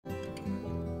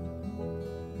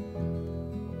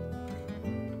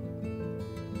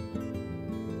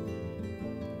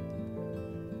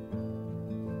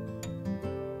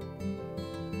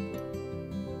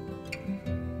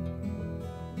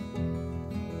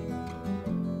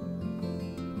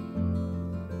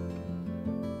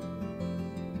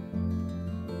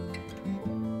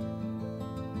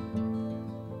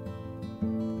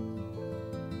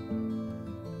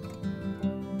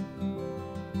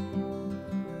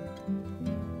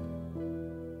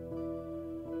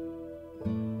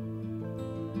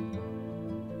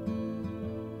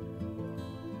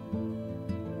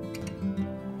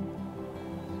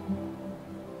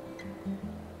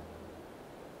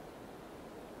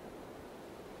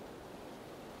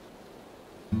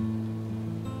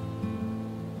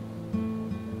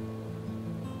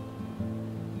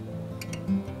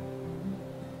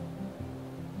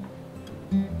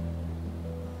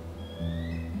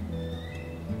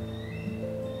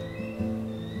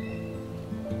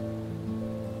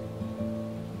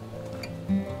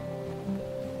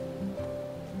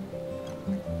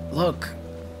Look,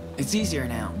 it's easier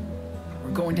now. We're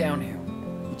going downhill.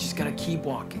 We just gotta keep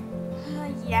walking.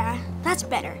 Yeah, that's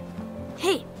better.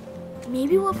 Hey,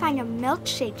 maybe we'll find a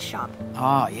milkshake shop.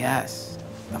 Ah, yes.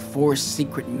 The Forest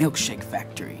Secret Milkshake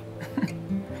Factory.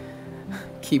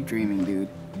 Keep dreaming, dude.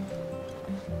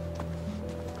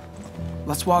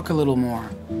 Let's walk a little more.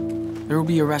 There will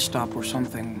be a rest stop or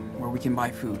something where we can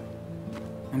buy food.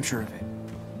 I'm sure of it.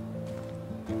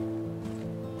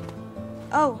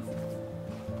 Oh,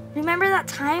 remember that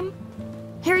time?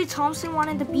 Harry Thompson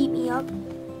wanted to beat me up.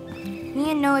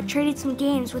 Me and Noah traded some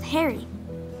games with Harry,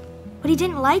 but he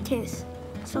didn't like his,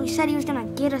 so he said he was gonna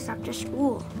get us after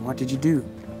school. What did you do?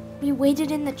 We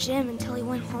waited in the gym until he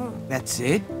went home. That's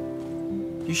it?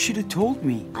 You should have told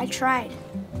me. I tried,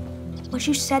 but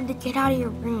you said to get out of your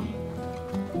room.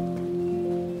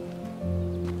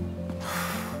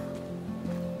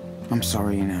 I'm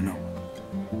sorry, Nano.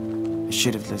 I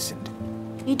should have listened.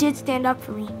 You did stand up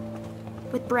for me,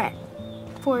 with Brett,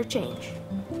 for a change.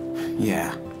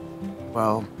 Yeah.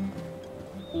 Well,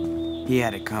 he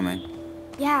had it coming.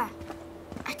 Yeah,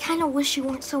 I kinda wish you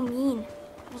weren't so mean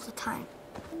all the time.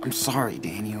 I'm sorry,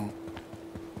 Daniel.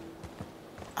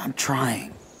 I'm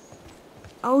trying.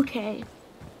 Okay.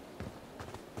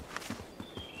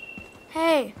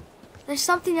 Hey, there's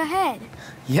something ahead.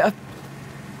 Yep.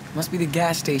 Must be the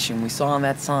gas station we saw on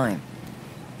that sign.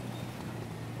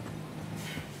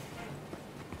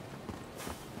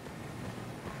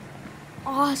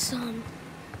 Awesome.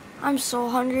 I'm so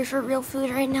hungry for real food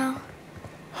right now.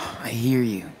 I hear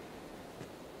you.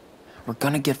 We're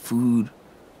gonna get food,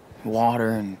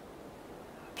 water, and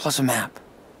plus a map,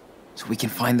 so we can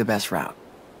find the best route.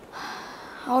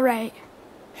 All right.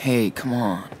 Hey, come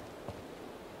on.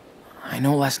 I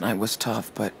know last night was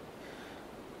tough, but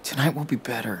tonight will be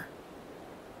better.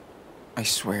 I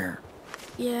swear.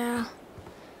 Yeah,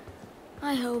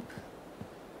 I hope.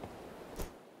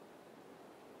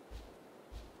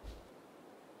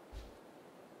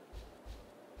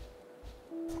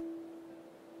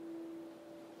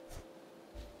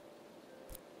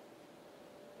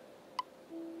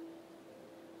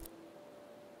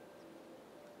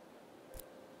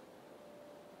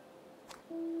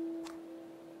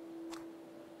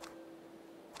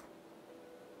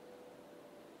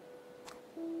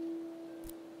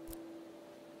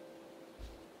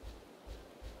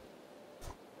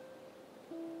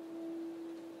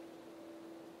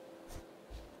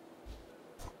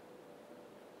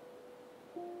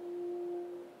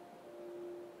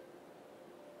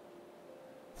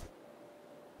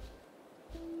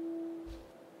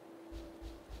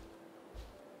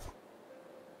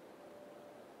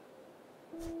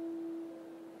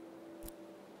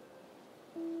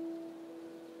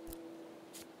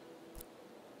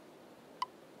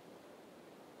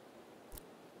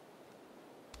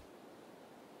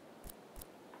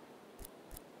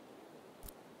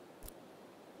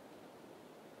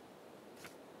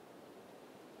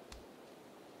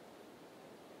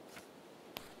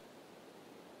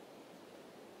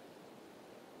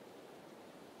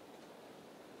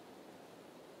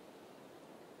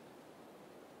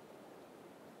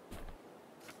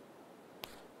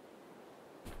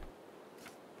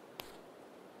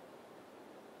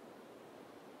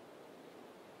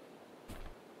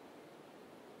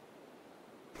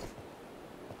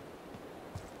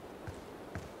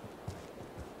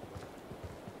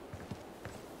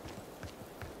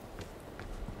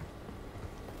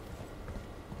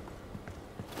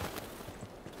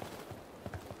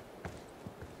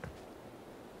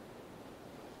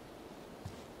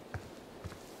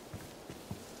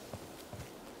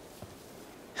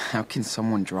 How can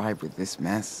someone drive with this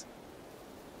mess?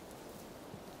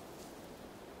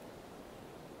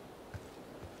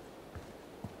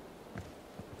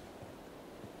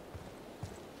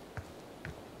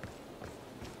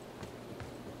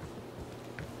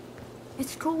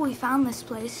 It's cool we found this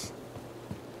place.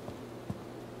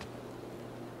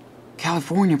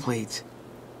 California plates.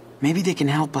 Maybe they can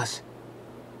help us.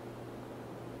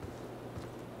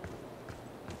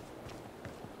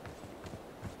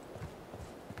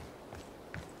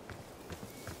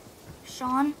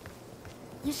 Sean,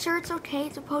 you sure it's okay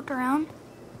to poke around?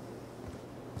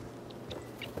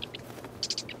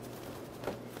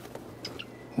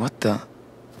 What the?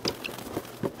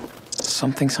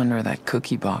 Something's under that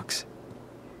cookie box.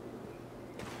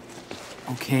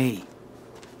 Okay.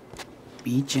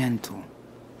 Be gentle.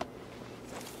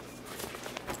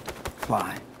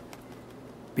 Fly.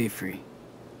 Be free.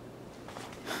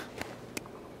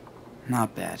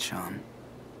 Not bad, Sean.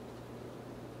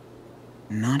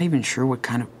 Not even sure what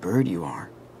kind of bird you are,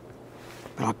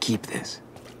 but I'll keep this.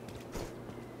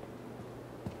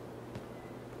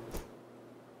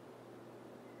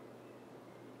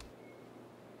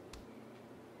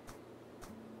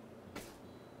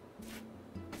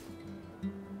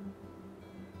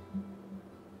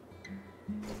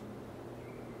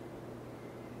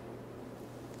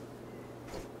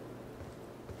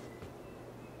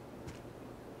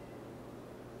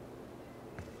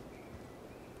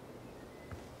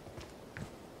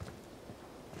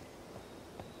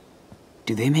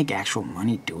 Do they make actual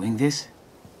money doing this?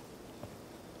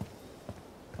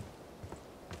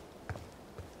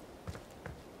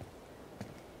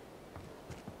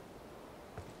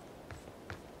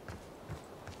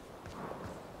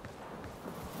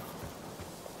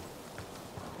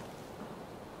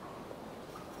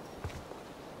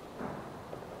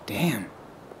 Damn.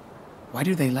 Why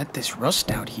do they let this rust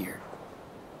out here?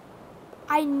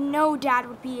 I know Dad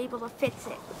would be able to fix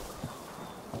it.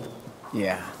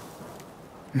 Yeah.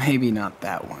 Maybe not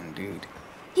that one, dude.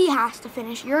 He has to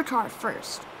finish your car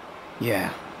first.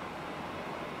 Yeah.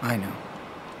 I know.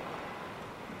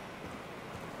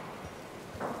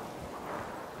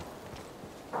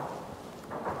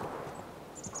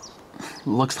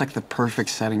 Looks like the perfect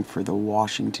setting for the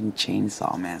Washington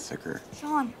Chainsaw Massacre.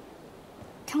 Sean,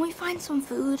 can we find some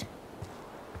food?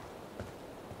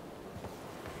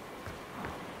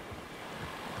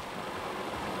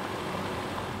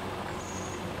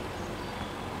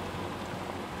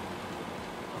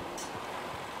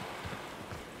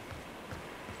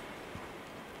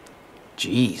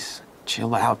 Jeez,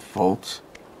 chill out, folks.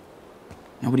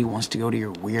 Nobody wants to go to your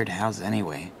weird house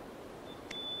anyway.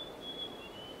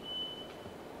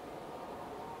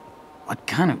 What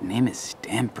kind of name is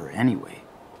Stamper anyway?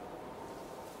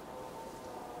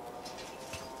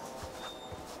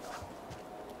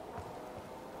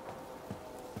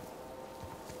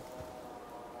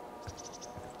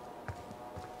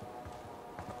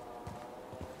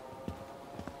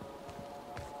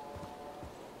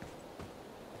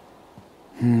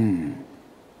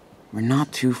 We're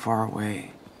not too far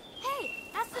away. Hey,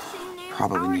 that's the same name as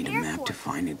Probably our need a map airport. to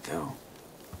find it, though.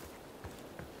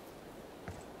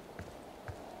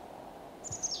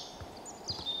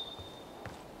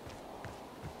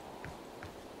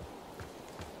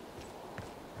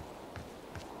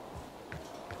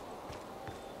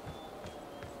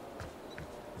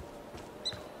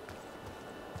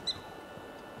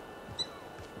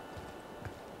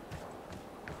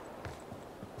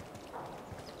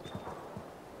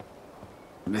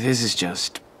 This is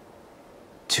just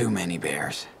too many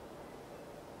bears.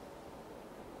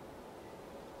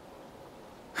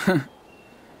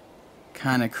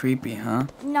 Kinda creepy, huh?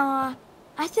 Nah,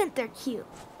 I think they're cute.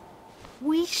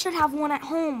 We should have one at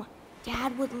home.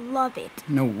 Dad would love it.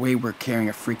 No way we're carrying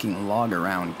a freaking log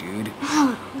around, dude.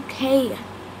 Okay.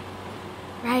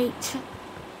 Right.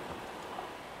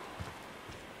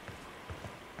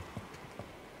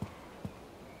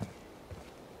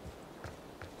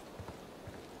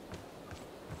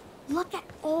 Look at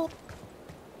all...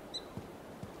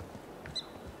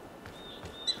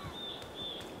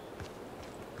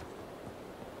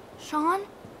 Sean?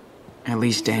 At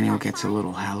least Daniel gets a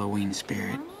little Halloween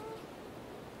spirit.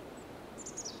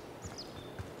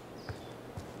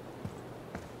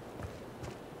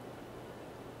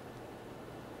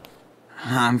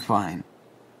 I'm fine.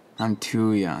 I'm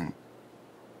too young.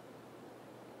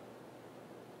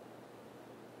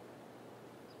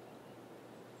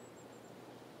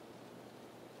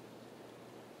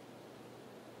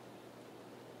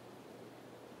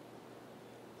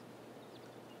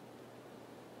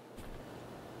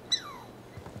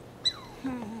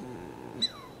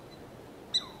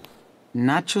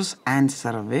 Nachos and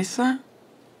cerveza?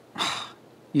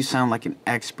 You sound like an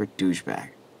expert douchebag.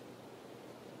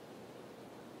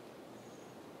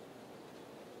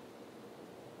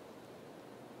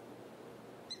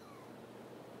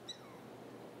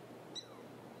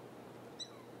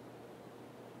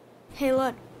 Hey,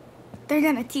 look. They're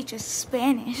gonna teach us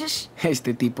Spanish.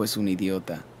 Este tipo es un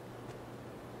idiota.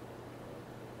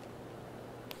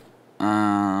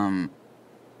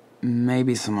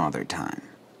 Maybe some other time.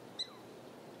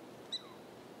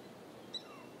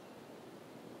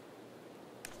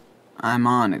 I'm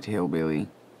on it, hillbilly.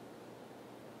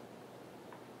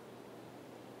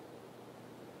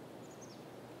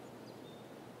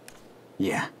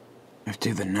 Yeah,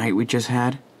 after the night we just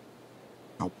had,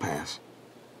 I'll pass.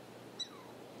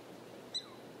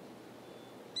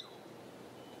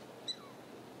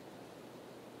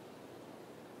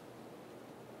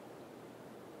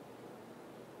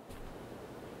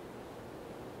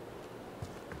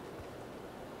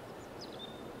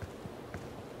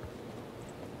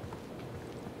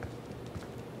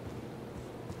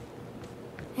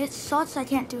 It sucks I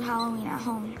can't do Halloween at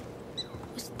home.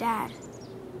 With Dad.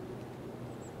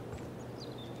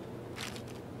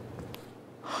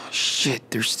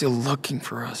 Shit, they're still looking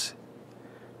for us.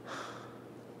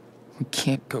 We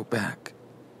can't go back.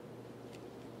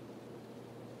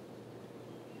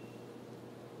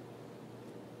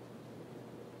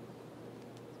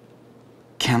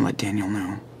 Can't let Daniel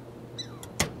know.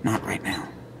 Not right now.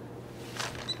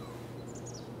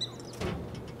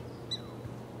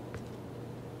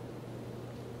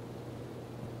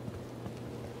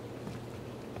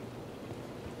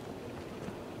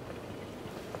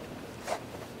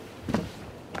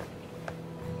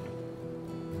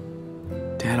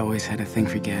 always had a thing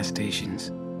for gas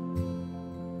stations.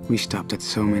 We stopped at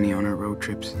so many on our road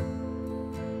trips.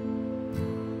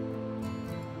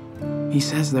 He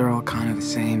says they're all kind of the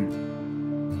same.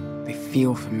 They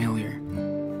feel familiar.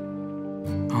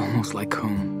 Almost like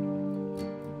home.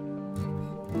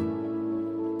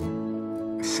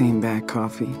 Same bad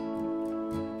coffee.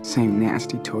 Same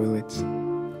nasty toilets.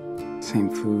 Same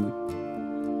food.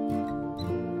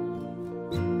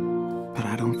 But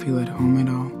I don't feel at home at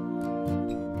all.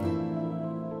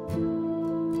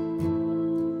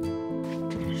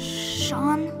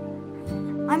 Sean,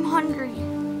 I'm hungry.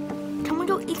 Can we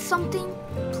go eat something,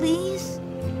 please?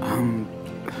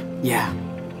 Yeah.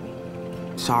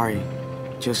 Sorry.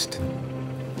 Just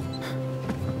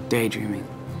daydreaming.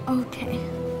 Okay.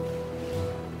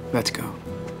 Let's go.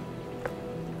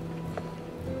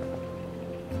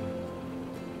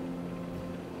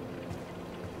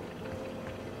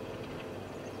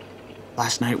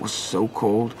 Last night was so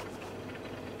cold.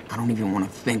 I don't even want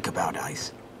to think about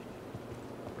ice.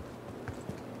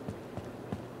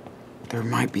 There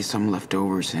might be some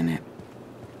leftovers in it.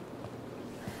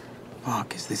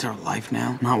 Fuck, is this our life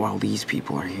now? Not while these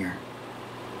people are here.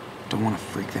 Don't want to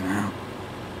freak them out.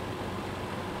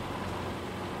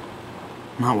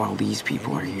 Not while these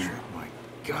people are here.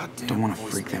 Don't want to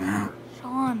freak them out.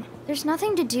 Sean, There's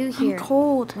nothing to do here. I'm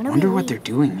cold. When are Wonder we what leave? they're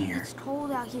doing here. It's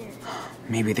cold out here.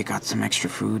 Maybe they got some extra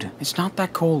food. It's not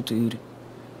that cold, dude.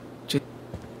 Just,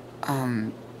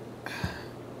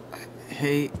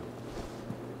 hey,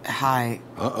 hi.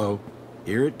 Uh-oh.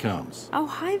 Here it comes. Oh,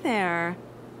 hi there.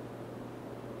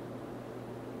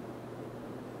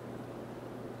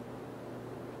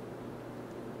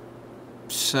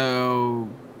 So,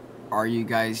 are you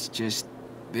guys just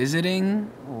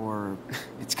visiting, or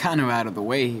it's kind of out of the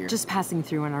way here? Just passing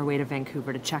through on our way to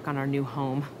Vancouver to check on our new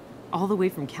home. All the way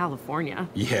from California.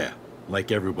 Yeah,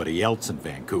 like everybody else in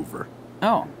Vancouver.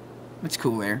 Oh, it's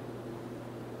cool there.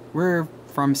 We're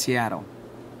from Seattle.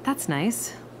 That's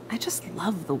nice. I just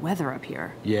love the weather up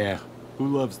here. Yeah, who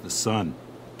loves the sun?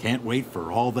 Can't wait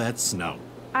for all that snow.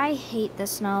 I hate the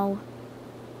snow.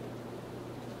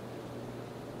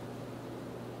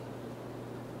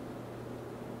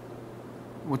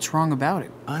 What's wrong about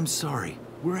it? I'm sorry.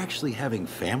 We're actually having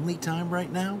family time right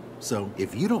now, so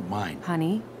if you don't mind.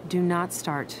 Honey, do not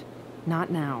start.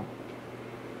 Not now.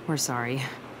 We're sorry.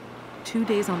 2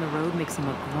 days on the road makes him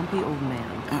a grumpy old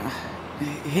man.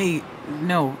 Hey,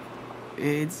 no.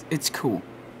 It's cool.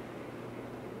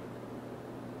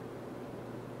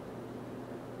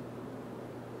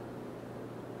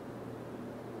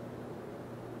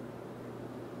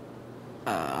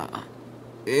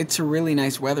 It's a really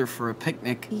nice weather for a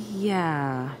picnic.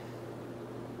 Yeah.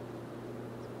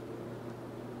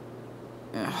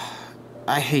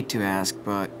 I hate to ask,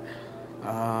 but,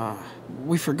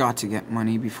 we forgot to get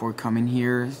money before coming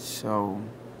here, so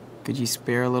could you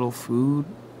spare a little food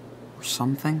or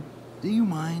something? Do you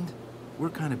mind? We're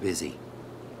kind of busy.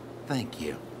 Thank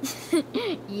you.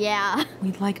 Yeah.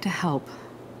 We'd like to help,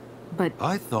 but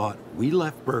I thought we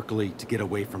left Berkeley to get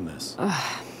away from this.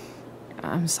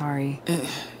 I'm sorry.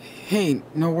 Hey,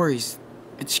 no worries.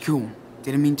 It's cool.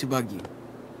 Didn't mean to bug you.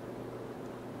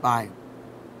 Bye.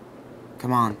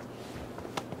 Come on.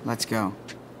 Let's go.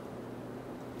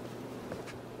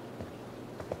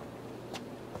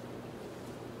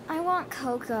 I want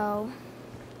cocoa.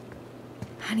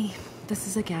 Honey, this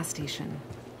is a gas station.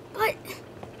 But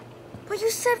you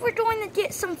said we're going to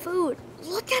get some food.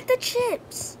 Look at the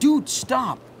chips. Dude,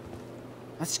 stop.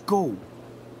 Let's go.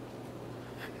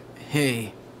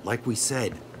 Hey. Like we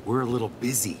said, we're a little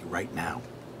busy right now.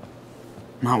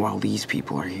 Not while these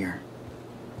people are here.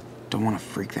 Don't want to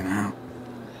freak them out.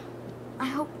 I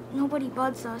hope nobody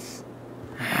bugs us.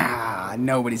 Ah,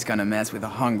 nobody's gonna mess with a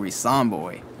hungry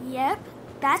someboy. Yep,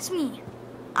 that's me.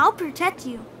 I'll protect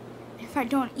you. If I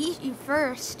don't eat you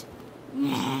first.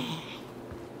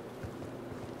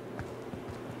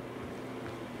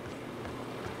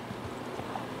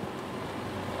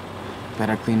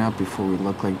 Better clean up before we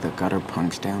look like the gutter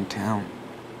punks downtown.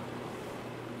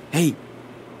 Hey!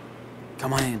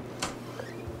 Come on in.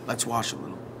 Let's wash a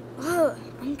little. Ugh,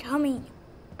 I'm coming.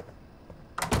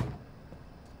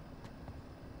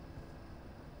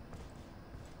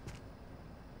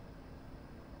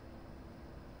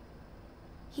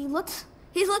 He looks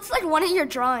like one of your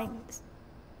drawings.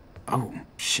 Oh,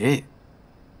 shit.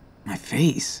 My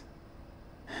face.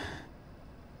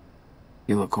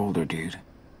 You look older, dude.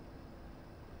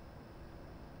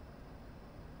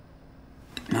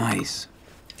 Nice.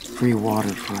 Free water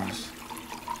for us.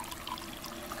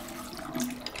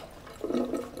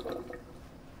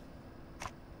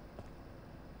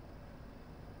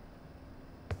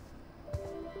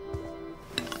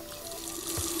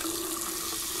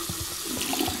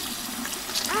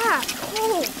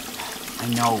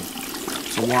 know.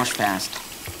 So wash fast.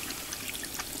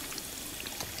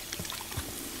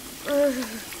 Ugh,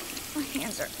 my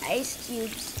hands are ice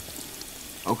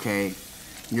cubes. Okay,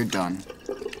 you're done.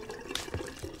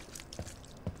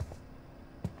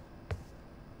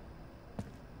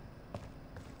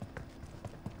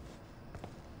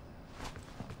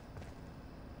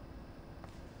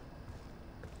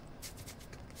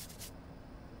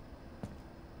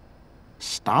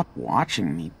 Stop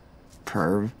watching me,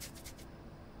 perv.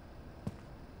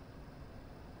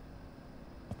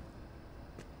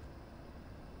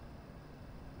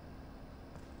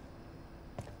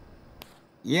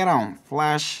 You don't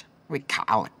flush, we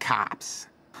call the cops.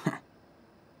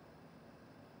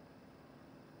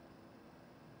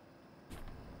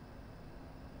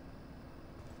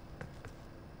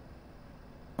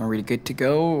 Are we good to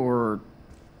go, or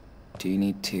do you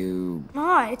need to...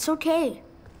 Nah, it's okay.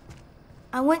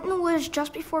 I went in the woods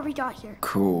just before we got here.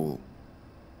 Cool.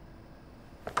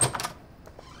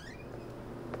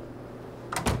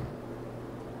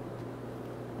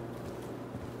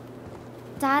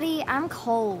 Daddy, I'm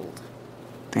cold.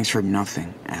 Thanks for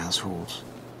nothing, assholes.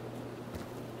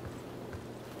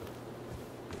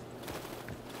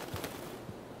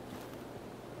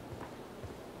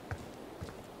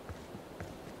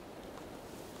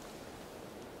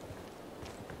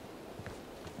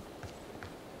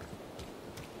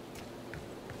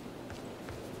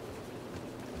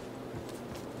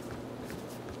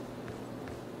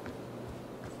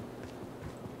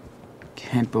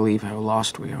 Can't believe how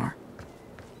lost we are.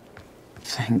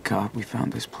 Thank God we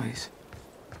found this place.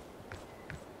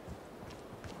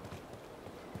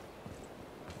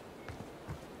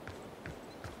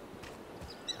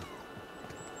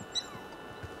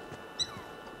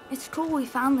 It's cool we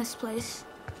found this place.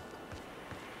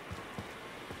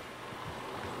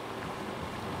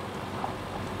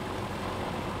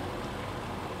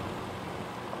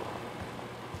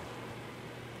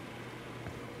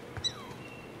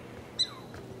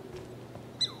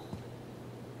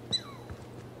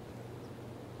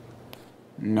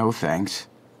 No thanks.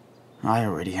 I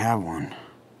already have one.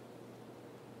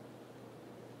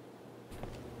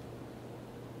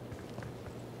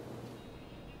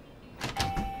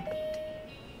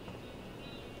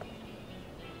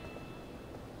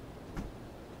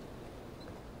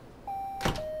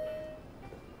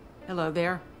 Hello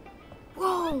there.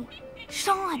 Whoa!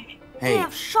 Sean! Hey. They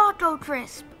have Choco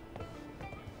Crisp!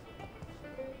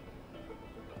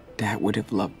 Dad would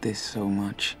have loved this so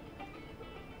much.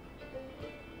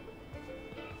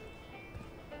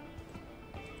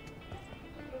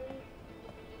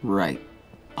 Right.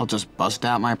 I'll just bust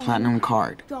out my platinum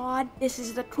card. God, this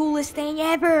is the coolest thing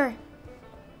ever!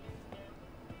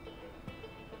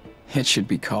 It should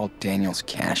be called Daniel's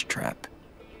Cash Trap.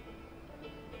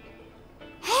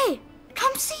 Hey!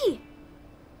 Come see!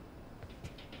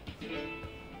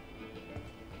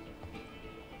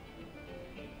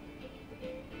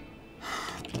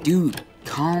 Dude,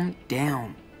 calm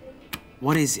down.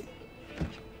 What is it?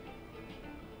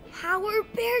 Power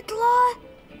Bear Claw?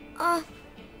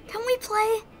 Can we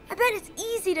play? I bet it's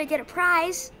easy to get a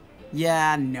prize.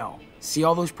 Yeah, no. See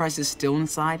all those prizes still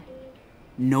inside?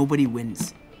 Nobody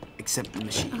wins, except the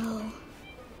machine. Oh.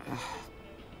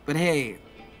 But hey,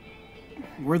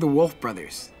 we're the Wolf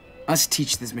Brothers. Us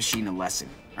teach this machine a lesson,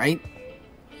 right?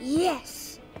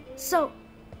 Yes. So,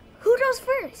 who goes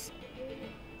first?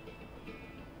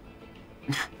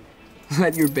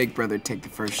 Let your big brother take the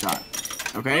first shot,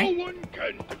 okay? No one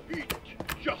can defeat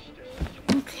justice.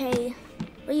 Okay,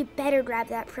 well you better grab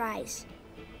that prize.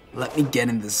 Let me get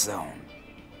in the zone.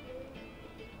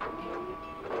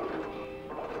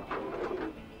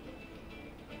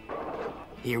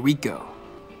 Here we go.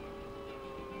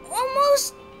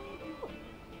 Almost.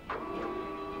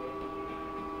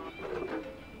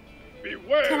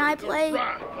 Beware Can I the play?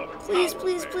 wrath of Please, Power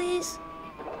please, Bear. please.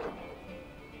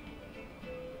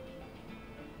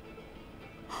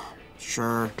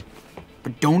 Sure,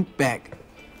 but don't beg.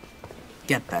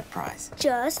 Get that prize.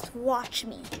 Just watch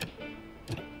me.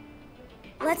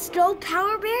 Let's go,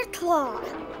 Power Bear Claw.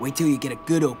 Wait till you get a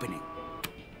good opening.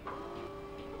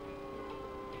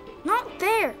 Not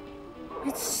fair.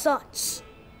 It sucks.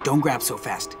 Don't grab so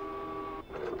fast.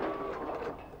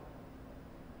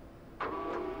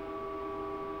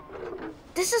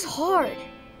 This is hard.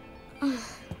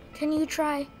 Can you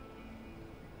try?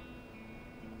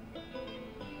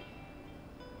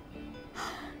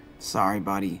 Sorry,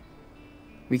 buddy.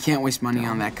 We can't waste money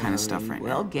on that kind of stuff right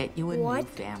We'll now. get you a new What?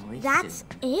 family That's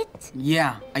soon. it?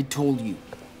 Yeah, I told you.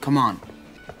 Come on.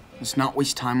 Let's not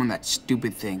waste time on that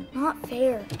stupid thing. Not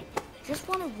fair. I just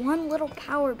wanted one little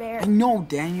Power Bear. I know,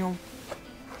 Daniel.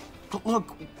 But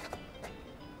look,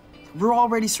 we're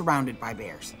already surrounded by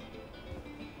bears.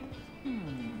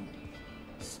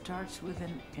 Starts with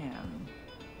an M.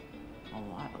 A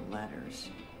lot of letters.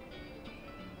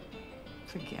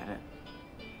 Forget it.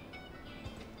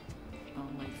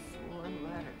 Only 4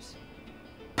 letters.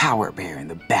 Power bear in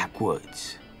the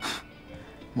backwoods.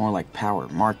 More like power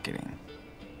marketing.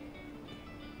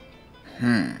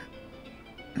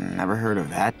 Never heard of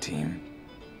that team.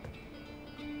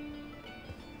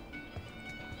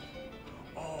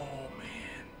 Oh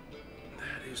man,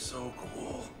 that is so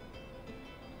cool.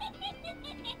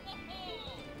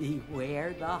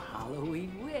 Beware the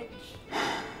Halloween witch.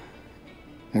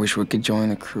 Wish we could join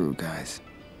the crew, guys.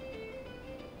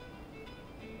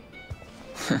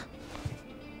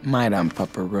 Might ump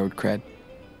up our road cred.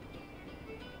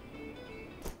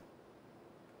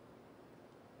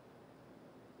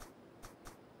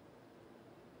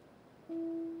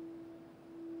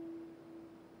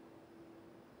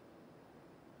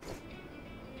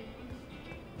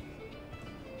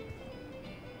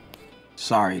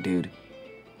 Sorry, dude.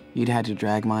 You'd had to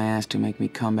drag my ass to make me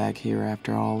come back here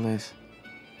after all this.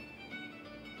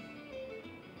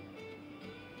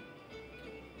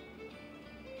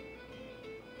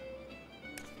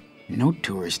 No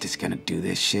tourist is gonna do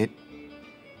this shit.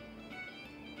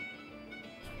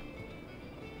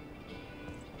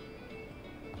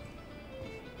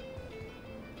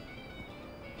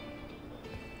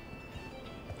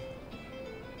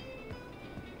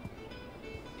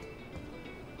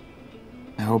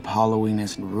 I hope Halloween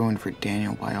isn't ruined for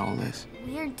Daniel by all this.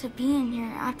 Weird to be in here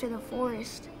after the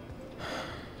forest.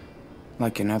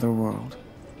 Like another world.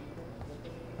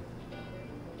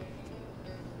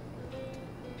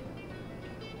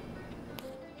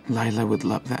 Lila would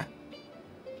love that.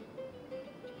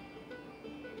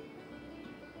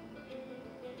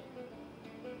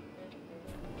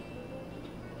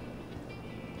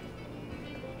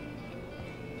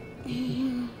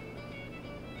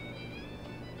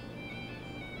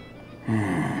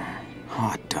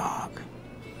 Hot dog.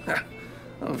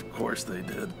 Of course they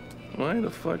did. Why the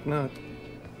fuck not?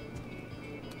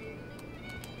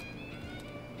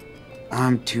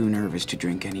 I'm too nervous to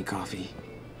drink any coffee.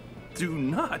 Do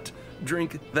not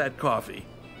drink that coffee,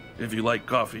 if you like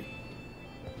coffee.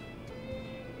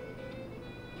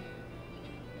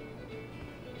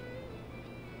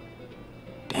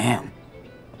 Damn,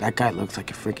 that guy looks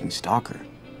like a freaking stalker.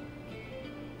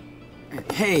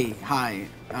 Hey, hi.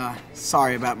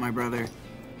 Sorry about my brother.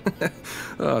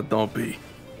 Don't be.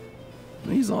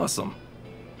 He's awesome.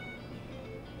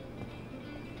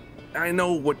 I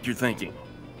know what you're thinking.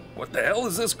 What the hell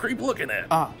is this creep looking at?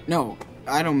 No,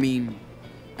 I don't mean...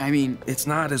 I mean... It's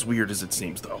not as weird as it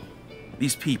seems, though.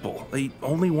 These people, they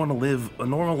only want to live a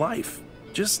normal life.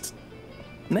 Just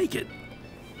naked.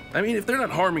 I mean, if they're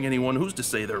not harming anyone, who's to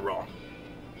say they're wrong?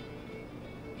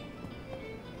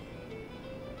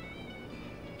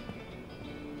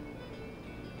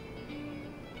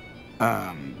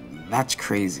 That's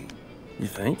crazy. You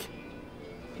think?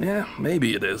 Yeah,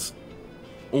 maybe it is.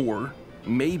 Or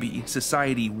maybe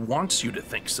society wants you to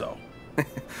think so.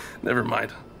 Never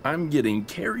mind. I'm getting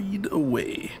carried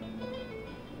away.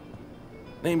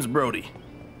 Name's Brody.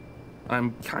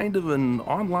 I'm kind of an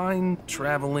online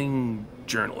traveling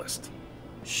journalist.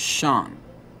 Sean.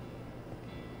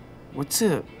 What's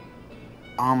a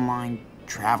online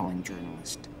traveling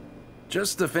journalist?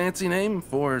 Just a fancy name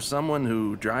for someone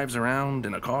who drives around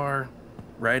in a car,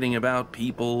 writing about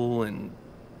people and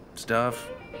stuff.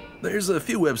 There's a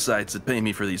few websites that pay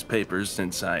me for these papers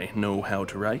since I know how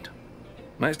to write.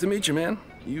 Nice to meet you, man.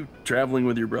 You traveling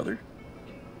with your brother?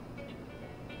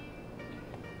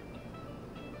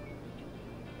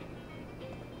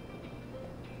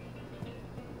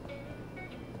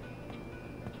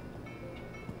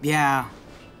 Yeah,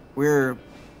 we're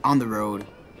on the road,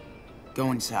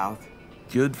 going south.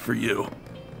 Good for you.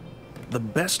 The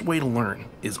best way to learn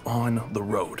is on the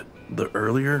road. The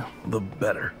earlier, the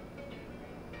better.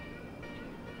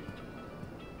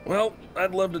 Well,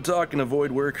 I'd love to talk and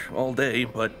avoid work all day,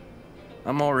 but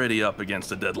I'm already up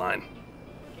against a deadline.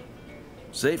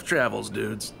 Safe travels,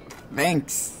 dudes.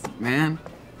 Thanks, man.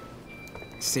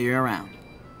 See you around.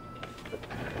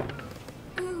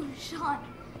 Ooh, Sean,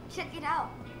 check it out.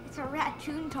 It's a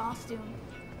raccoon costume.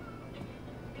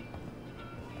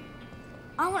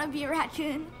 I want to be a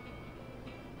raccoon.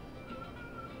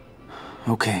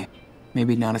 Okay,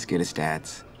 maybe not as good as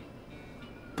Dad's,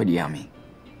 but yummy.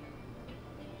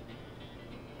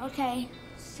 Okay,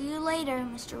 see you later,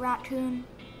 Mr. Raccoon.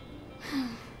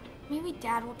 Maybe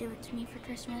Dad will give it to me for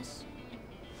Christmas.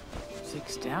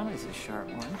 6 down is a sharp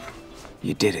one.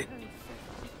 You did it.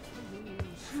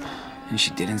 and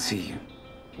she didn't see you.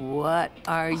 What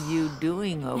are you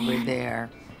doing over there?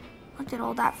 Look at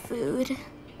all that food.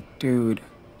 Dude,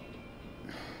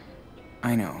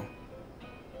 I know.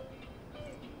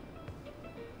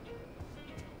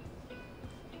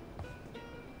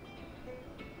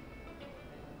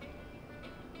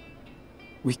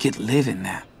 We could live in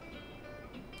that.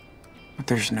 But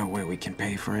there's no way we can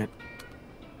pay for it.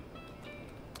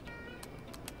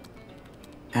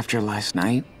 After last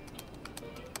night,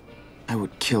 I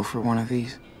would kill for one of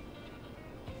these.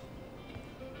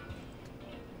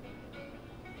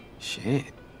 Shit.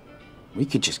 We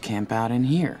could just camp out in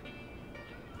here.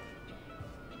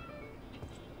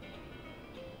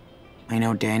 I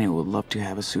know Daniel would love to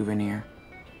have a souvenir.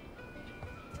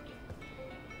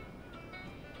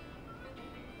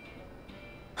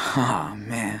 Ah,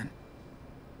 man.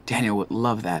 Daniel would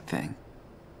love that thing.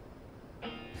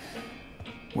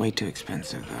 Way too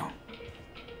expensive, though.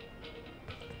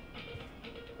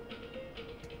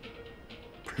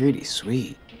 Pretty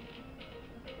sweet.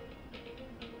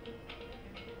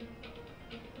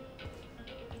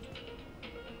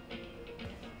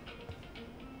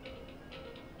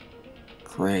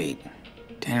 Great.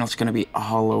 Daniel's gonna be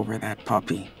all over that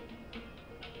puppy.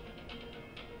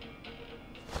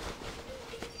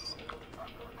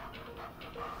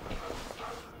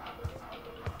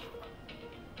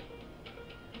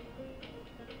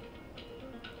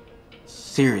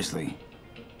 Seriously,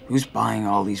 who's buying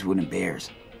all these wooden bears?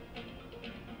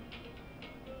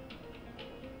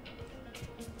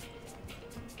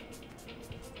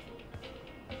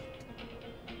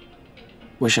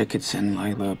 Wish I could send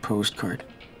Lila a postcard,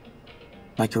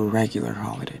 like a regular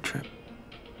holiday trip.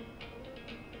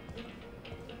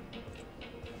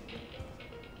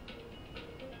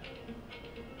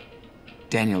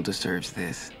 Daniel deserves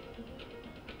this.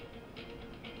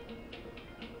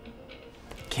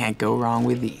 Can't go wrong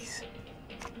with these.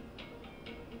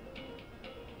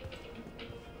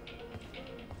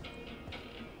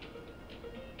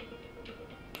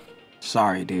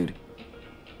 Sorry, dude.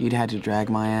 You'd had to drag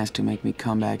my ass to make me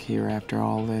come back here after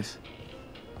all this.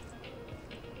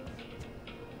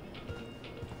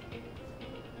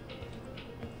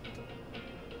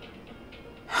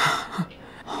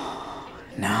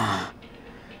 Nah.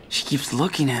 She keeps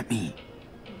looking at me.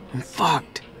 I'm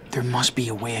fucked. There must be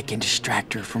a way I can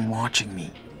distract her from watching me.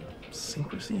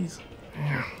 Secrecies?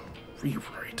 Yeah,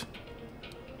 rewrite.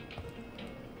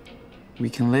 We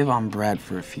can live on bread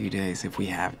for a few days if we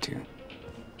have to.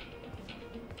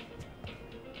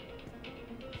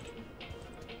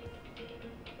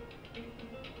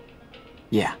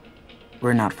 Yeah,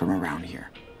 we're not from around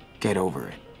here. Get over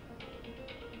it.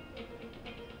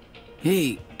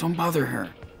 Hey, don't bother her.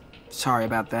 Sorry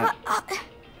about that.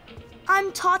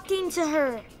 I'm talking to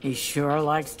her. He sure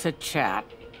likes to chat.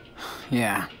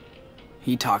 Yeah,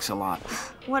 he talks a lot.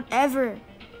 Whatever.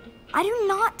 I do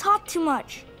not talk too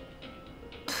much.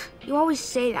 You always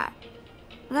say that.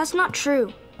 But that's not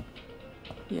true.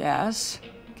 Yes?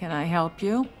 Can I help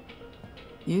you?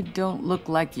 You don't look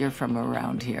like you're from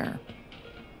around here.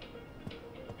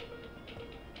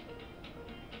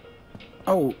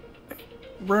 Oh,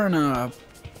 we're on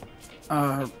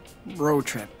a road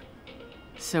trip.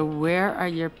 So where are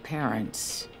your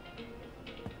parents?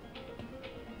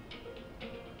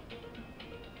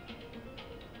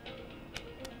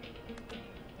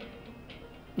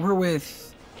 We're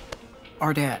with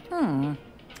our dad.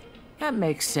 That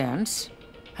makes sense.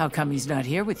 How come he's not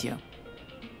here with you?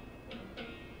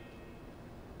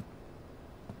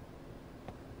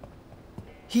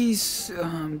 He's,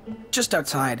 just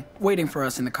outside, waiting for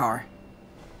us in the car.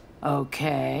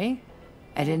 Okay.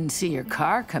 I didn't see your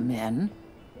car come in.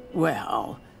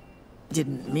 Well,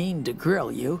 didn't mean to grill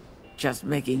you. Just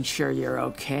making sure you're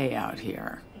okay out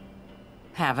here.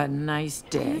 Have a nice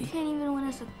You day. can't even win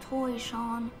us a toy,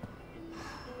 Sean.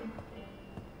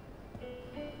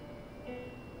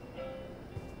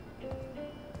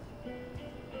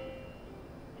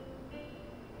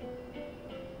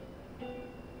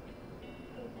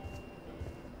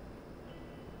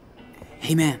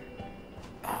 Hey, man.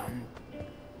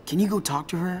 Can you go talk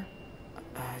to her?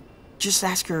 Just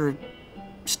ask her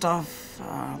stuff,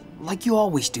 like you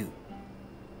always do.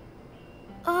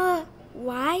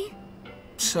 Why?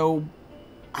 So,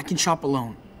 I can shop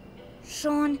alone.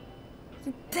 Sean,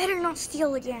 you better not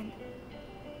steal again.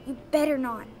 You better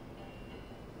not.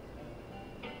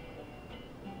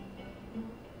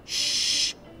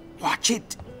 Shh. Watch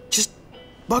it. Just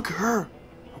bug her,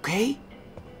 okay?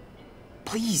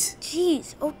 Please.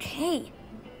 Jeez, okay.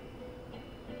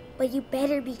 But you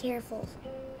better be careful.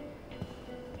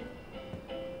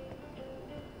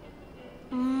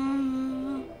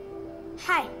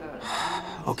 Hi.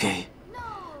 Okay.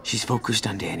 She's focused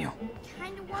on Daniel.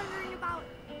 Kinda wondering about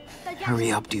the gas.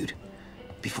 Hurry up, dude.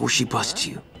 Before she busts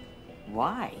you.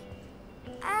 Why?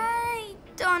 I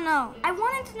don't know. I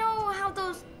wanted to know how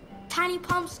those tiny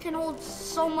pumps can hold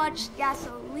so much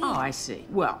gasoline. Oh, I see.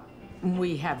 Well,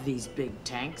 we have these big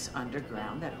tanks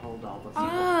underground that hold all the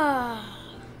fuel.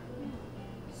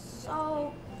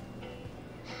 So,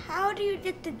 how do you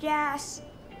get the gas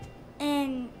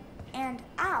in and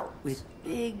out? With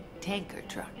big tanker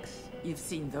trucks. You've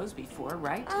seen those before,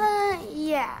 right?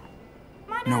 Yeah.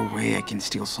 My No dad way I wants can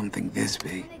steal something this them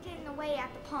big. to get in the way at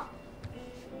the pump.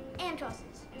 And trusses.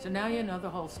 So now you know the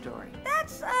whole story.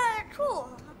 That's, cool.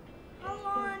 How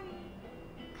long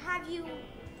have you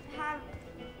had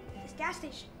this gas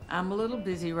station? I'm a little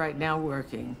busy right now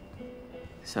working.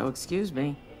 So excuse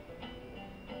me.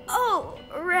 Oh,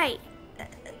 right.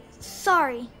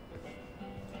 Sorry.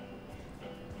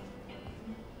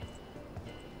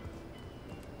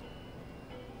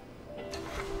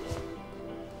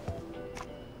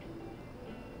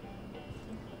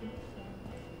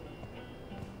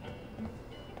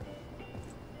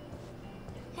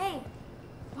 Hey,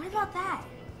 what about that?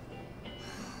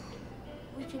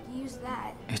 We could use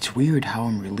that. It's weird how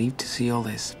I'm relieved to see all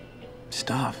this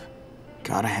stuff.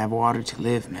 Gotta have water to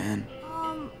live, man.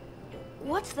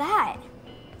 What's that?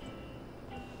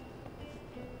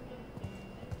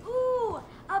 Ooh,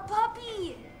 a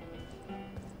puppy!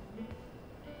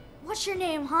 What's your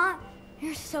name, huh?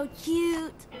 You're so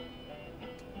cute.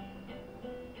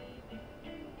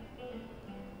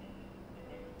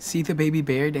 See the baby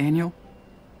bear, Daniel?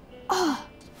 Oh,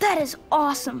 that is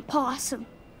awesome, possum.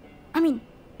 I mean,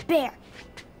 bear.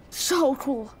 So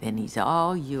cool. Then he's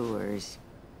all yours.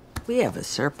 We have a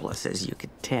surplus, as you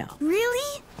could tell.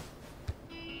 Really?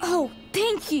 Oh,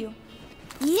 thank you.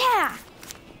 Yeah.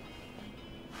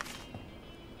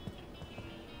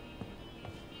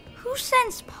 Who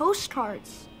sends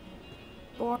postcards?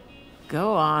 Or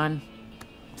Go on.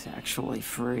 It's actually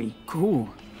free. Cool.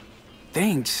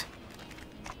 Thanks.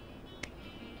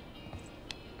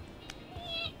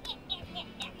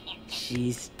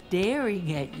 She's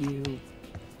staring at you.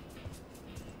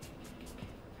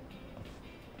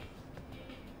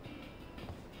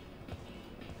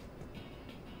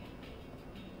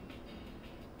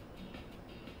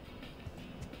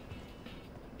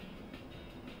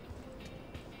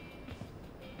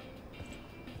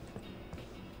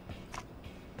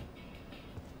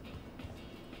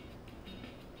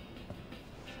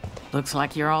 Looks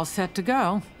like you're all set to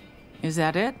go. Is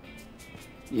that it?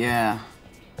 Yeah,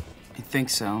 I think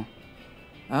so.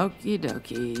 Okie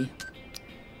dokie.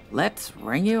 Let's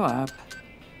ring you up.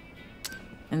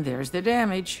 And there's the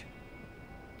damage.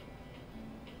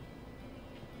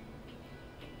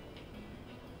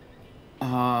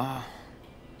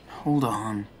 Hold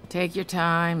on. Take your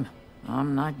time.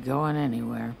 I'm not going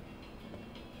anywhere.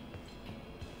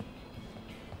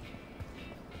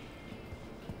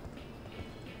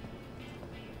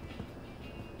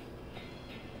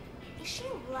 is she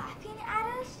laughing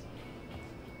at us?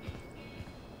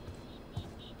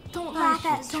 Don't laugh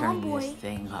at Turn Zomboy, this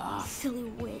thing off. silly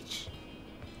witch.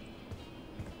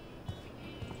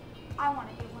 I want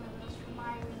to get one of those for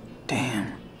my room.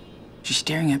 Damn. She's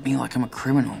staring at me like I'm a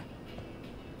criminal.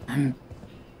 I'm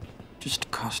just a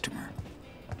customer.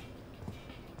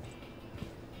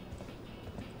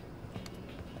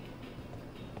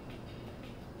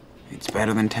 It's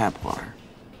better than tap water.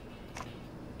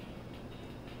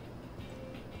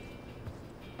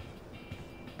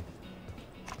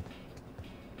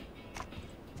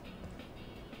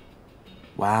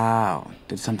 Wow,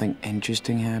 did something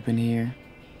interesting happen here?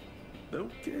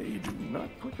 Okay, do not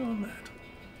click on that.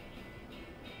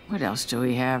 What else do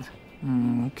we have?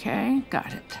 Okay,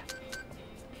 got it.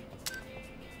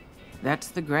 That's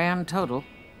the grand total.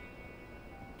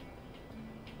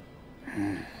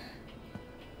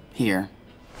 Here.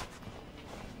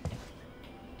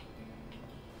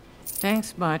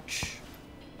 Thanks much.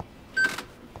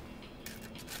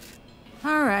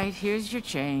 All right, here's your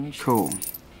change. Cool.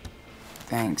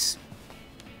 Thanks.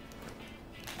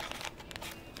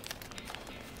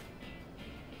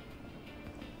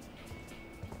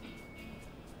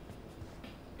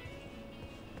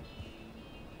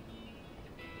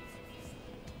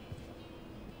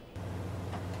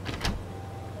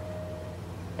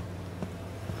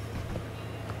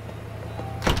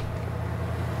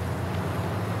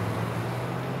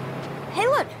 Hey,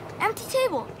 look, empty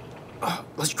table.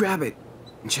 Let's grab it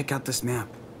and check out this map.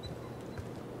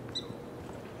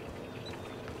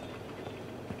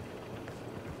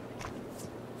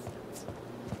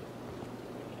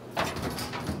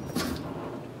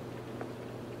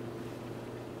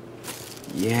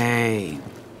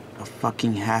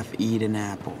 fucking half-eaten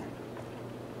apple.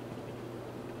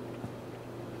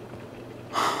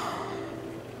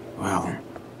 Well,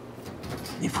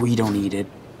 if we don't eat it,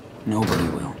 nobody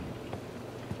will.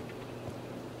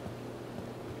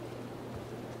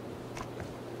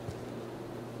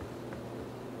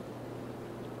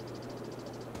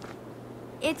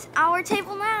 It's our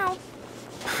table now.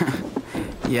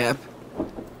 Yep.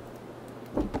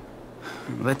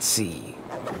 Let's see.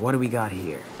 What do we got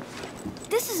here?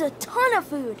 This is a ton of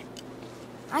food.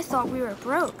 I thought we were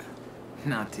broke.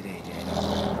 Not today, Jay.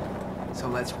 So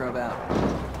let's grub out.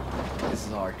 This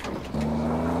is our treat.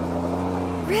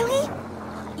 Really?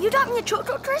 You got me a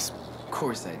Choco Crisp? Of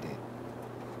course I did.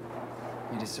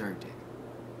 You deserved it.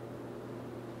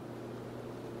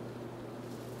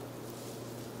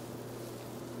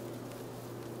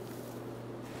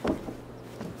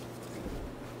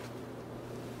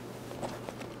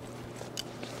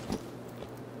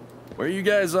 Where are you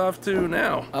guys off to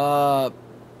now?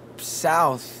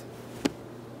 South.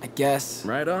 I guess.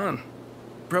 Right on.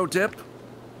 Pro tip,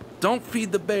 don't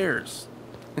feed the bears.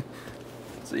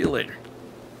 See you later.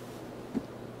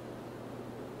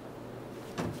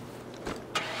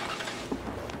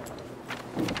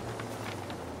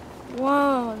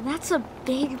 Whoa, that's a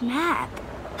big map.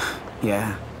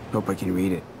 Yeah, hope I can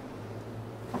read it.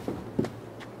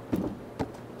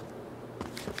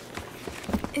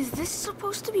 Is this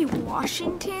supposed to be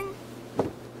Washington?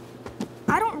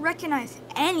 I don't recognize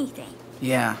anything.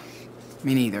 Yeah,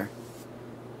 me neither.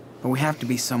 But we have to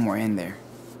be somewhere in there.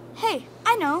 Hey,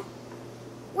 I know.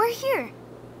 We're here.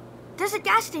 There's a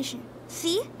gas station.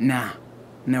 See? Nah,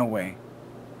 no way.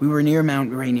 We were near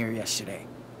Mount Rainier yesterday,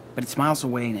 but it's miles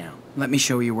away now. Let me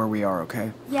show you where we are,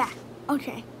 okay? Yeah,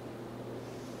 okay.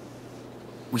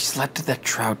 We slept at that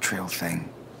trout trail thing.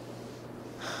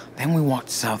 Then we walked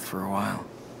south for a while.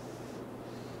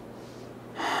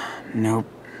 Nope.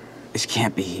 This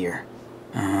can't be here.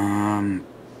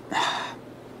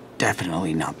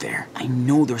 Definitely not there. I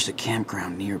know there's a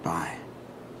campground nearby.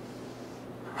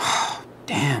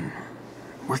 Damn.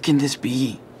 Where can this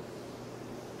be?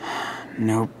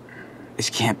 Nope. This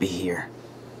can't be here.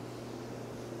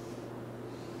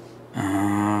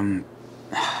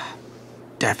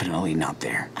 Definitely not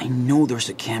there. I know there's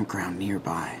a campground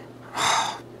nearby.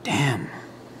 Damn.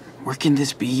 Where can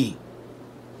this be?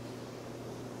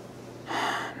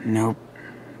 Nope.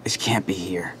 This can't be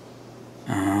here.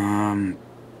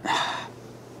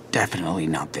 Definitely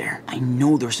not there. I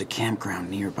know there's a campground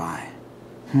nearby.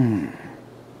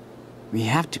 We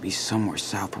have to be somewhere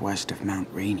southwest of Mount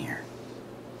Rainier.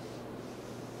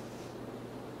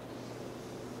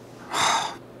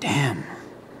 Damn.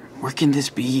 Where can this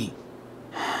be?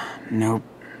 Nope.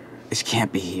 This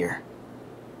can't be here.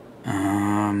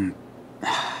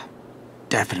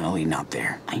 Definitely not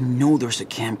there. I know there's a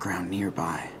campground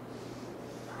nearby.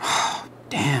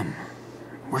 Damn.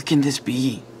 Where can this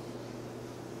be?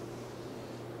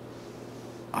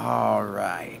 All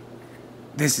right.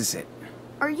 This is it.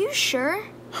 Are you sure?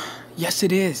 Yes,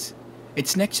 it is.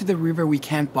 It's next to the river we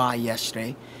camped by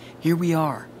yesterday. Here we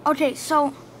are. Okay,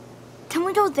 so can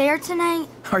we go there tonight?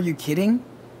 Are you kidding?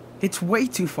 It's way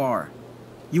too far.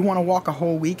 You want to walk a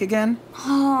whole week again?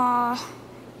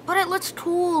 But it looks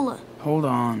cool. Hold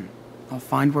on. I'll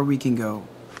find where we can go.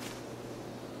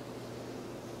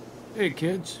 Hey,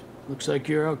 kids. Looks like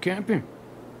you're out camping.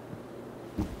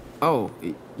 Oh,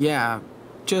 yeah.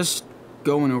 Just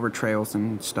going over trails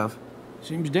and stuff.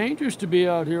 Seems dangerous to be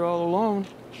out here all alone.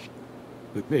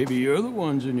 But maybe you're the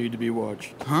ones who need to be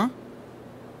watched. Huh?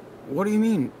 What do you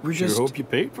mean? We're Sure just... hope you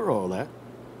paid for all that.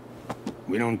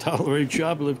 We don't tolerate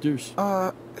shoplifters.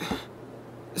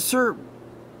 Sir,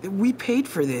 we paid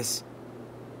for this.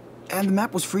 And the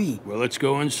map was free. Well, let's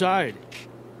go inside.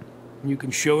 You can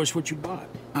show us what you bought.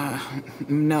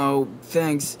 No,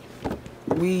 thanks.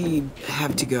 We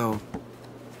have to go.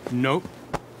 Nope.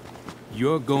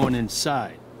 You're going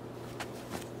inside.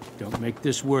 Don't make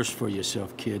this worse for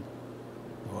yourself, kid.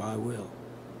 Or I will.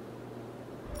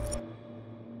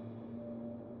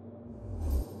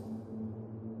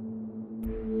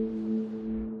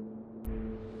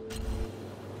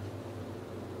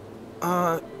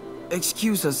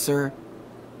 Excuse us, sir.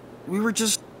 We were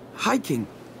just hiking,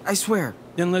 I swear.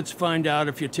 Then let's find out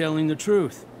if you're telling the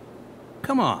truth.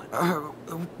 Come on.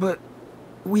 But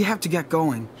we have to get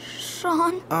going.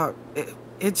 Sean?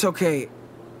 It's okay.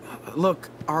 Look,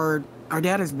 our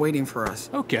dad is waiting for us.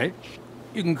 Okay.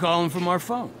 You can call him from our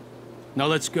phone. Now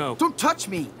let's go. Don't touch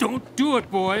me! Don't do it,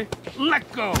 boy.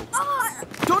 Let go.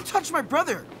 Don't touch my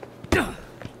brother!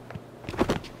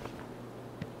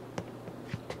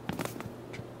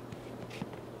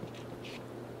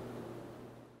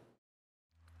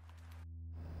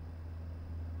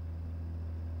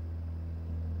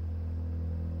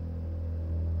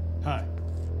 Hi.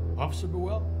 Officer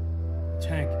Burwell? It's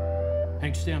Hank.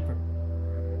 Hank Stamper.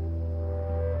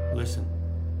 Listen,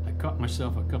 I caught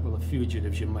myself a couple of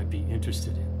fugitives you might be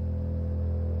interested in.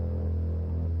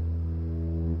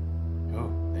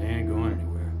 Oh, they ain't going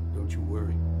anywhere. Don't you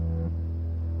worry.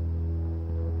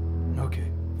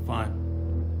 Okay, fine.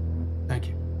 Thank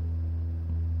you.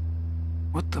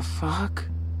 What the fuck?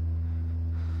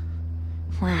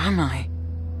 Where am I?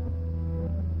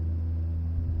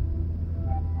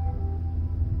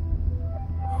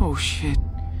 Oh shit.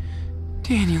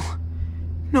 Daniel.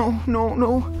 No, no,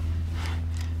 no.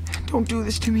 Don't do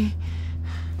this to me.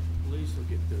 Police will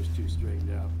get those two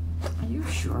straightened out. Are you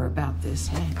sure about this,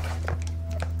 Hank?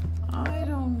 I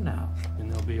don't know. Then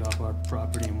they'll be off our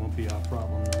property and won't be our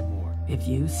problem no more. If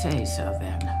you say so,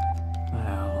 then,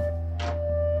 well,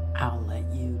 I'll let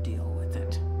you deal with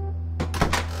it.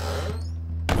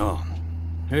 Oh,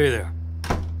 hey there.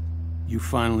 You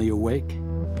finally awake?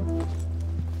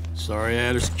 Sorry I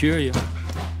had to secure you.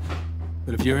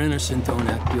 But if you're innocent, don't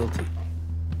act guilty.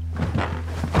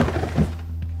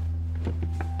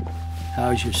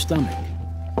 How's your stomach?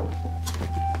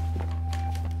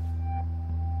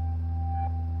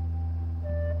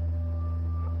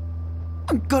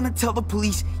 I'm gonna tell the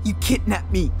police you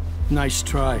kidnapped me. Nice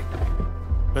try.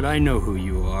 But I know who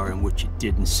you are and what you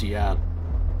did in Seattle.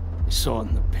 I saw it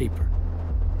in the paper.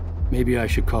 Maybe I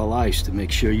should call ICE to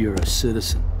make sure you're a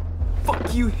citizen.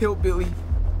 Fuck you, hillbilly.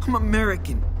 I'm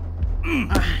American.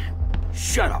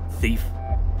 Shut up, thief.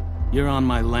 You're on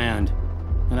my land,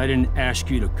 and I didn't ask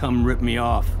you to come rip me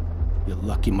off. You're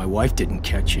lucky my wife didn't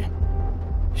catch you.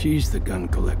 She's the gun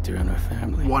collector in our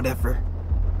family. Whatever.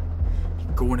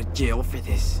 You're going to jail for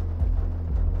this.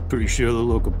 Pretty sure the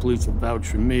local police will vouch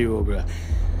for me over a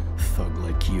thug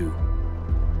like you.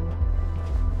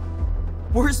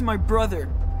 Where's my brother?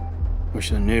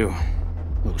 Wish I knew.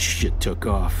 Little shit took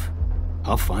off.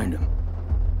 I'll find him.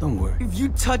 Don't worry. If you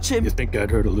touch him... You think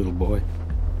I'd hurt a little boy?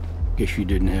 Guess you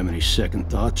didn't have any second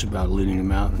thoughts about leading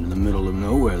him out into the middle of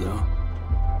nowhere, though.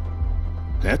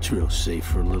 That's real safe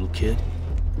for a little kid.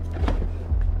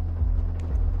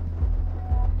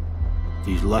 If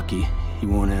he's lucky, he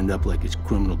won't end up like his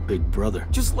criminal big brother.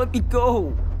 Just let me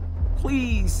go.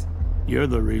 Please. You're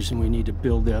the reason we need to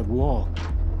build that wall.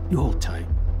 You hold tight.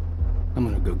 I'm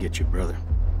gonna go get your brother.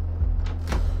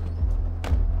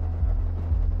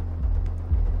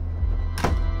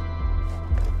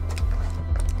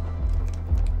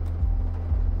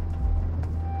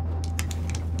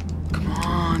 Come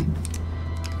on.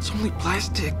 It's only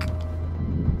plastic.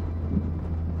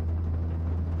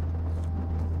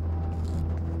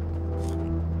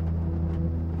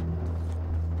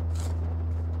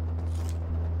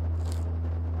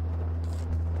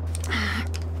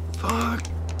 Fuck.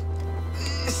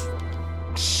 This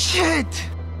shit.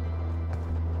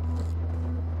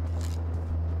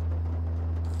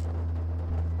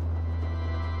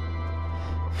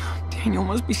 Daniel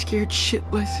must be scared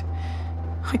shitless.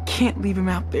 I can't leave him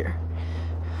out there.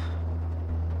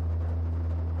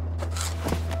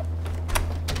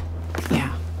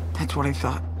 Yeah, that's what I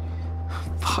thought.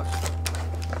 Fuck.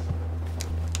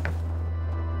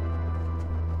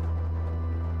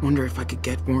 Wonder if I could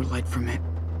get more light from it.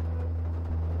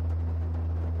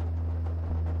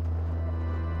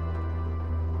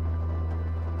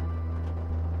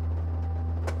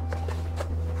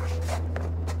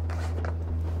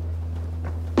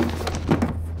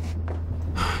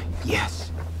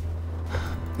 Yes.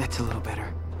 That's a little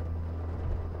better.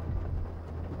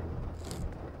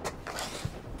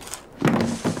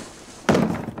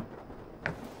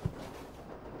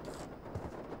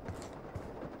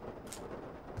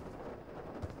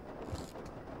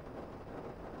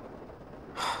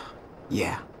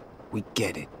 Yeah, we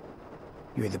get it.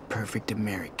 You're the perfect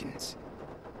Americans.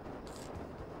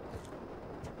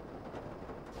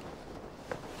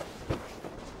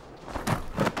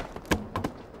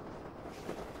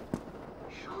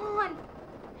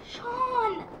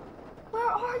 Sean! Where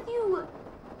are you?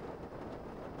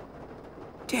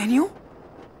 Daniel?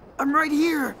 I'm right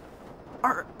here.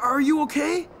 Are you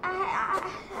okay? I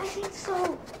think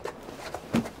so.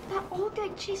 That old guy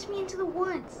chased me into the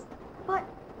woods, but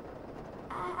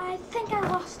I think I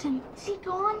lost him. Is he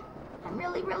gone? I'm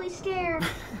really scared.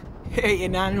 Hey,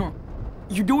 Enano.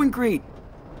 You're doing great.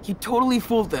 You totally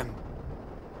fooled them.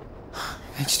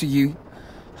 Thanks to you,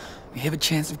 we have a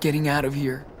chance of getting out of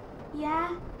here.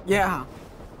 Yeah? Yeah.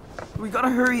 We gotta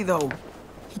hurry, though.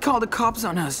 He called the cops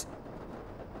on us.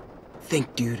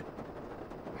 Think, dude.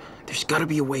 There's gotta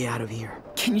be a way out of here.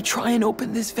 Can you try and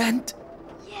open this vent?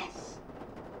 Yes.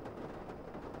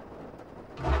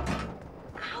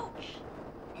 Ouch.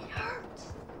 It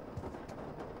hurts.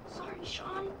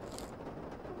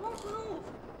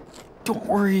 Don't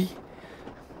worry.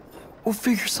 We'll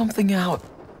figure something out.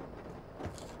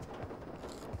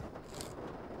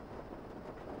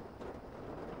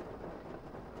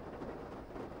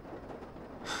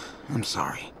 I'm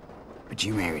sorry, but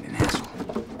you married an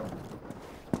asshole.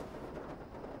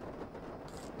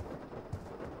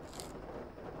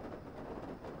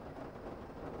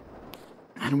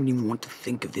 I don't even want to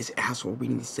think of this asshole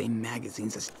reading the same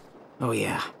magazines as... Oh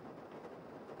yeah.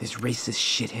 This racist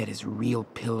shithead is a real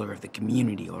pillar of the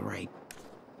community, all right.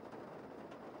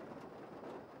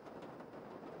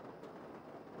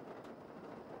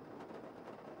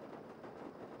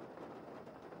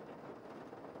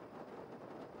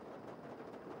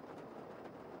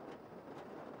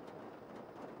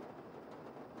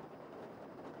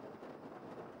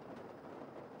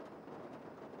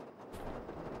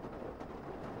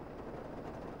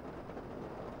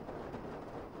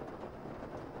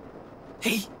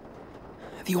 Hey,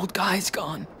 the old guy's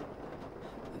gone.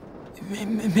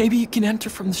 Maybe you can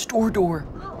enter from the store door.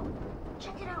 Oh,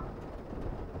 check it out.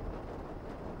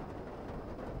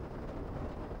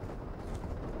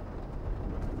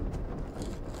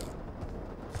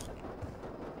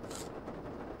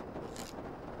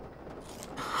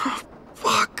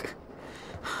 Fuck.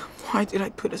 Why did I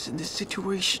put us in this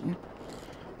situation?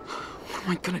 What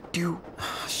am I gonna do?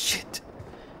 Shit.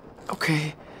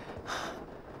 Okay.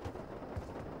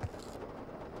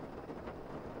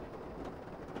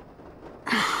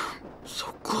 So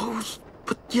close,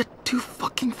 but yet too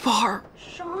fucking far.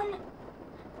 Sean?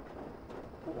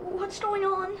 What's going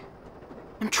on?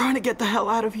 I'm trying to get the hell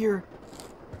out of here.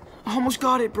 I almost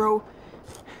got it, bro.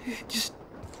 Just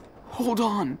hold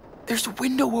on. There's a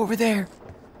window over there.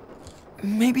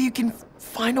 Maybe you can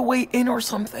find a way in or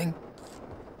something.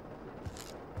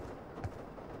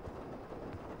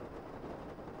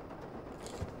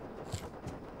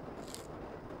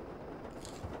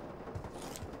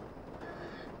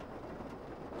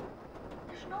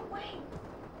 There's no way.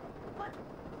 But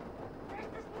there's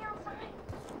this neon sign.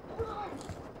 Hold on.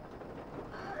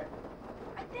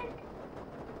 I think...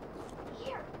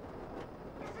 Here.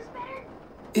 Is this better?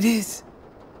 It is.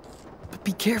 But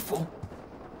be careful.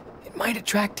 It might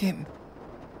attract him.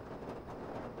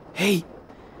 Hey,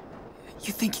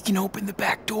 you think you can open the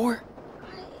back door?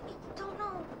 I don't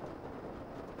know.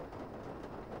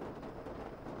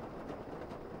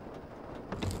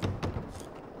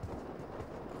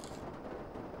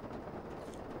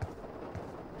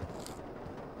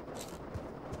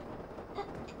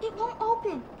 It won't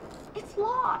open. It's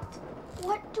locked.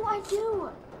 What do I do?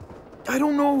 I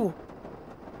don't know.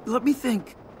 Let me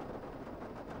think.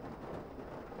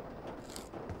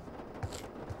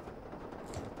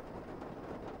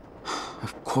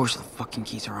 Of course the fucking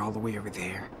keys are all the way over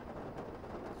there.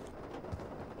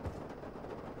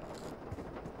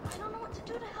 I don't know what to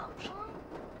do to help, Sean.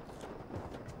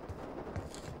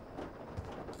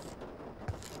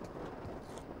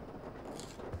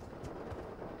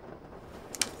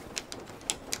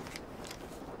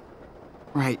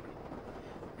 Right.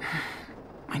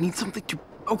 I need something to...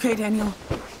 Okay, Daniel.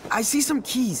 I see some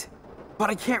keys, but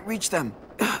I can't reach them.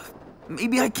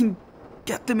 Maybe I can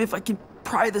get them if I can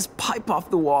pry this pipe off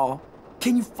the wall.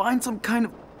 Can you find some kind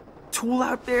of tool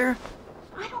out there?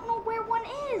 I don't know where one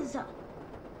is.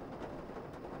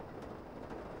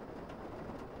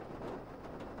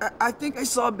 I think I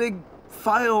saw a big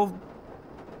file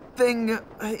thing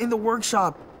in the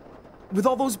workshop with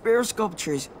all those bear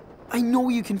sculptures. I know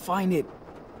you can find it.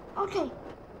 Okay,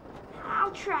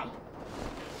 I'll try.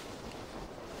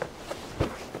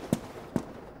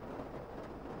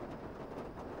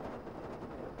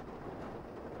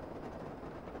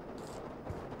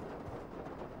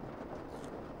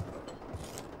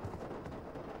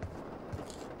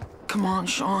 Come on,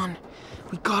 Sean.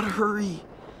 We gotta hurry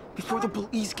before the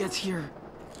police gets here.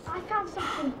 I found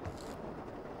something.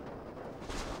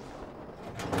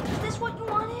 Is this what you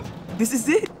wanted? This is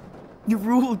it. You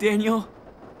rule, Daniel.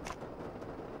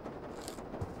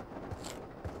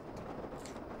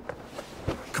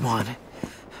 Come on.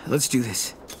 Let's do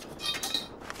this.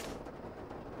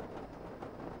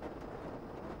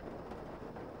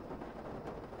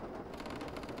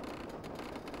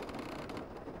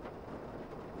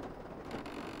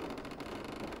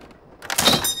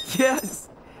 Yes!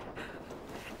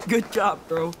 Good job,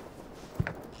 bro.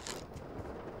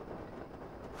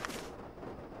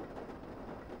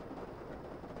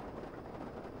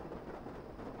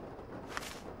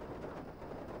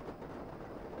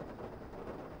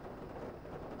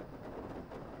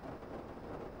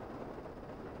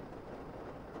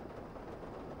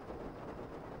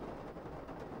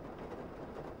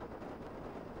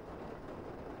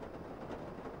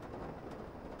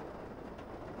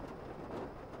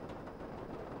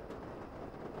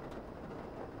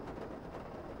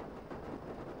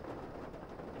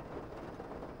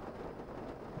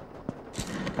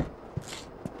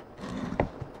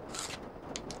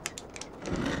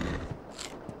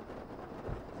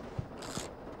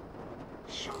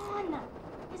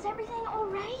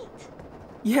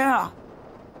 Yeah.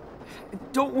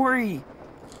 Don't worry.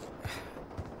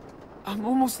 I'm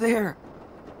almost there.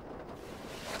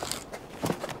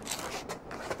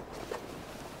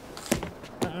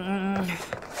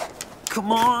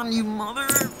 Come on, you mother.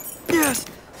 Yes.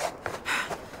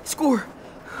 Score.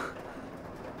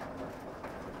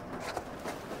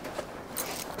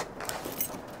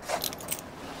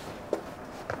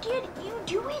 Did you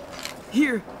do it?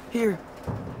 Here.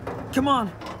 Come on.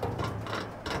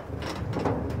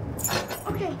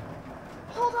 Okay,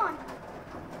 hold on.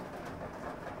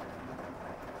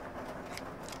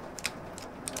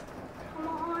 Come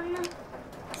on.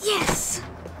 Yes!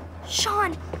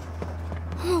 Sean!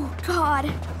 Oh,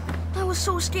 God. I was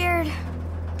so scared.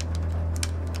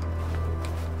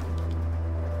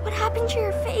 What happened to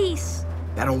your face?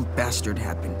 That old bastard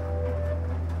happened.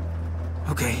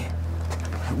 Okay.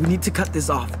 We need to cut this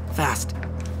off, fast.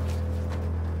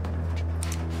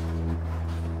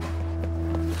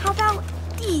 How about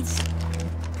these?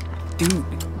 Dude,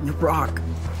 you're Brock.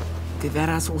 Did that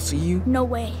asshole see you? No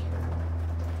way.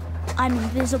 I'm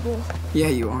invisible. Yeah,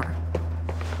 you are.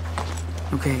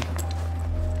 Okay.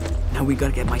 Now we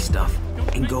gotta get my stuff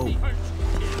and go.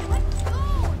 Let's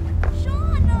go!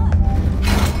 Sean!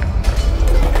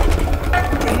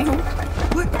 Daniel?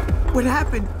 What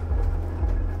happened?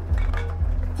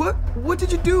 What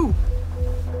did you do?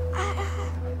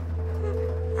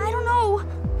 I don't know.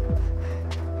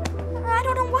 I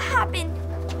don't know what happened.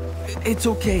 It's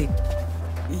okay.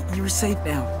 You're safe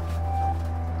now.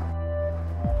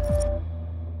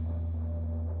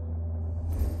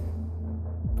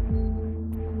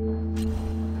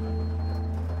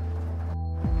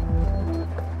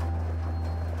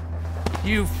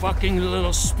 You fucking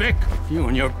little spick. You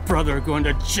and your brother are going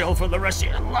to jail for the rest of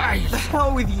your lives. The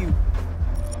hell with you.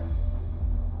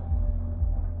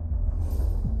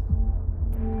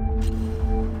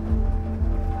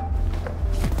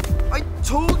 I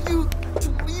told you to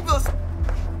leave us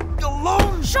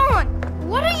alone. Sean,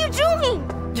 what are you doing?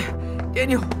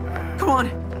 Daniel, come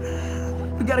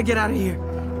on. We gotta get out of here.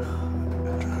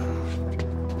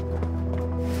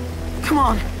 Come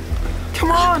on.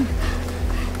 Come on.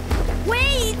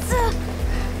 Wait!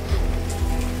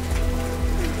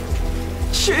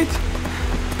 Shit.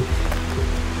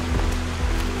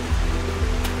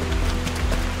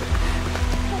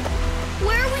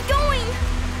 Where are we going?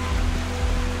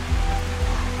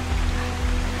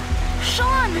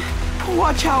 Sean!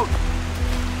 Watch out.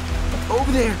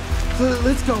 Over there.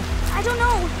 Let's go. I don't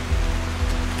know.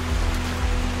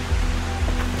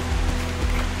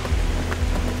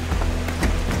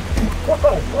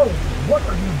 Whoa, what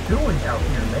are you doing out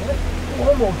here, man? You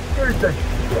almost scared the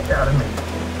shit out of me.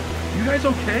 You guys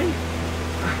okay?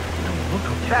 Don't look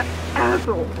okay. That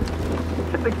asshole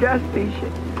at the gas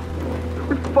station. It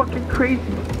was fucking crazy.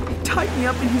 He tied me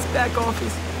up in his back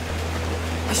office.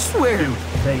 I swear. Dude,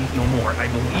 say no more. I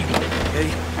believe you, okay?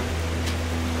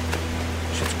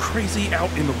 Shit's crazy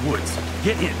out in the woods.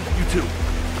 Get in, you two.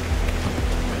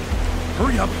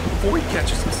 Hurry up before he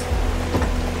catches us.